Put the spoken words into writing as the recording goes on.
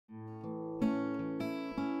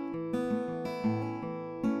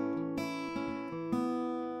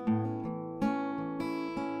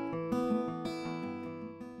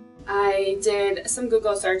I did some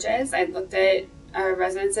Google searches. I looked at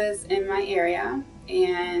residences in my area,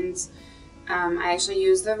 and I actually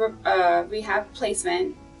used the rehab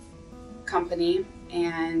placement company,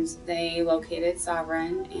 and they located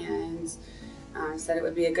Sovereign and said it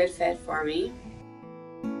would be a good fit for me.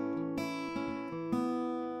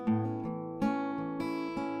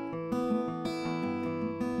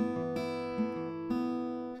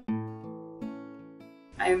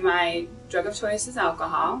 My drug of choice is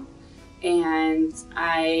alcohol, and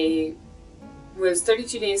I was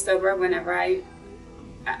 32 days sober whenever I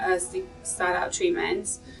sought out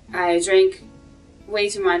treatment. I drank way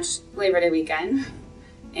too much Labor Day weekend,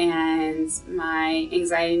 and my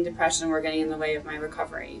anxiety and depression were getting in the way of my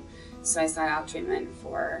recovery, so I sought out treatment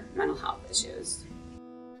for mental health issues.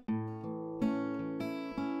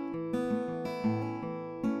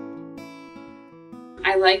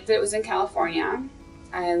 I liked that it was in California.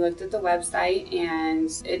 I looked at the website and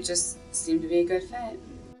it just seemed to be a good fit.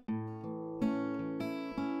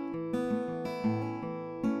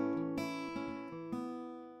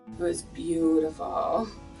 It was beautiful.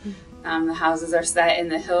 The houses are set in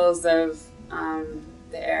the hills of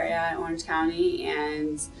the area in Orange County,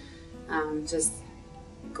 and just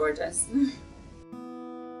gorgeous.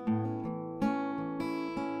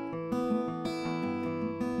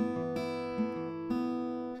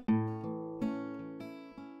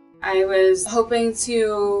 I was hoping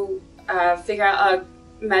to figure out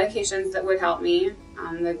medications that would help me.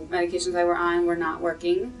 The medications I were on were not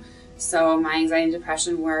working, so my anxiety and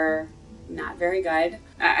depression were not very good.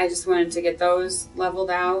 I just wanted to get those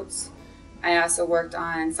leveled out. I also worked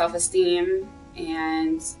on self-esteem,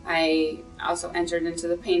 and I also entered into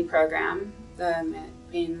the pain program, the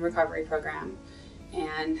pain recovery program,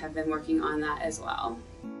 and have been working on that as well.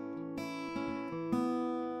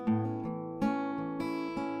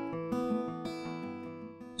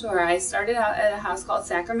 Sure, I started out at a house called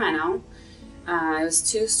Sacramento. It was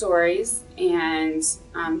 2 stories and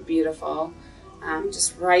beautiful,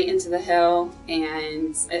 just right into the hill,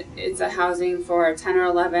 and it's a housing for 10 or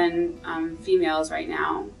 11 females right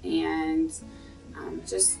now, and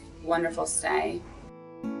just wonderful stay.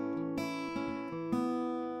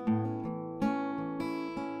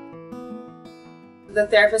 The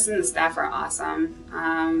therapists and the staff are awesome.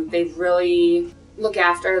 They really look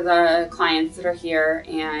after the clients that are here,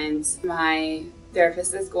 and my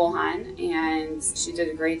therapist is Gulhan, and she did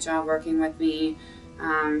a great job working with me.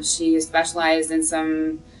 She specialized in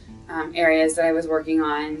some areas that I was working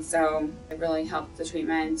on, so it really helped the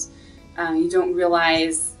treatment. You don't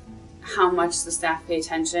realize how much the staff pay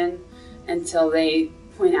attention until they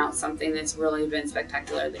point out something that's really been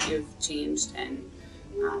spectacular that you've changed, and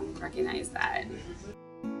recognize that.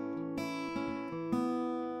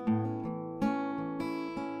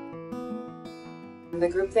 The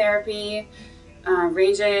group therapy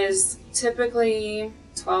ranges typically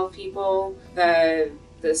 12 people. The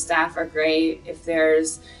staff are great. If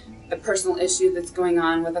there's a personal issue that's going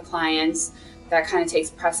on with a client, that kind of takes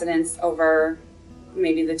precedence over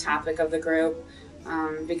maybe the topic of the group,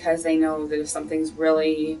 because they know that if something's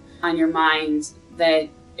really on your mind, that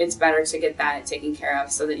it's better to get that taken care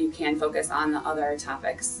of so that you can focus on the other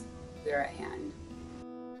topics that are at hand.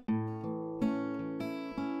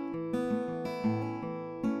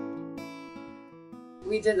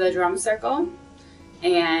 We did the drum circle,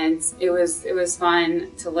 and it was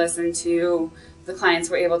fun to listen to. The clients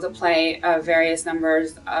were able to play various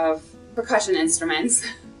numbers of percussion instruments,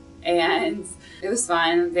 and it was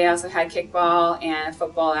fun. They also had kickball and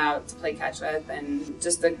football out to play catch with, and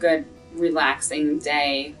just a good, relaxing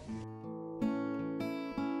day.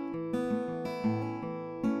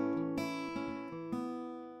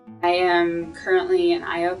 I am currently an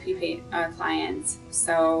IOP client,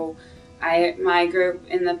 so my group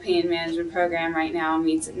in the pain management program right now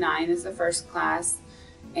meets at 9 as the first class,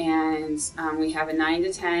 and we have a 9 to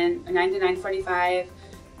 9:45,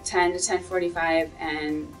 10 to 10:45,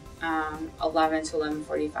 and 11 to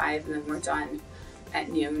 11:45, and then we're done at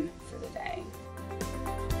noon for the day.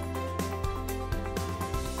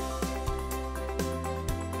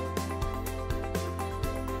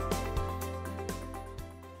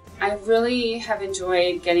 I really have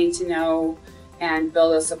enjoyed getting to know and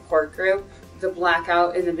build a support group. The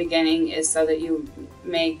blackout in the beginning is so that you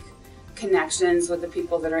make connections with the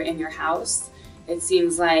people that are in your house. It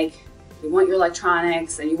seems like you want your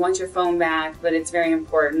electronics and you want your phone back, but it's very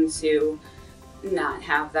important to not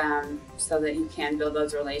have them so that you can build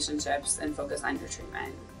those relationships and focus on your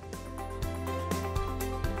treatment.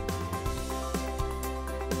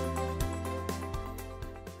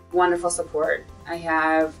 Wonderful support. I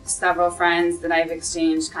have several friends that I've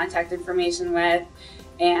exchanged contact information with,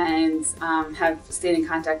 and have stayed in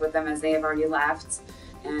contact with them as they have already left,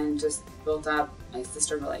 and just built up like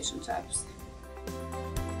sister relationships.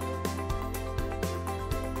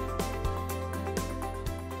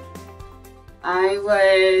 I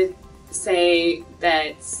would say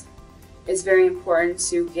that it's very important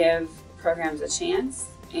to give programs a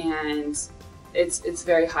chance, and it's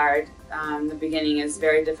very hard. The beginning is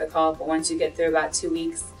very difficult, but once you get through about 2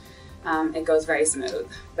 weeks, it goes very smooth.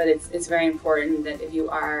 But it's very important that if you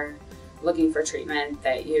are looking for treatment,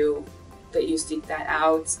 that you seek that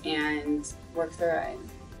out and work through it.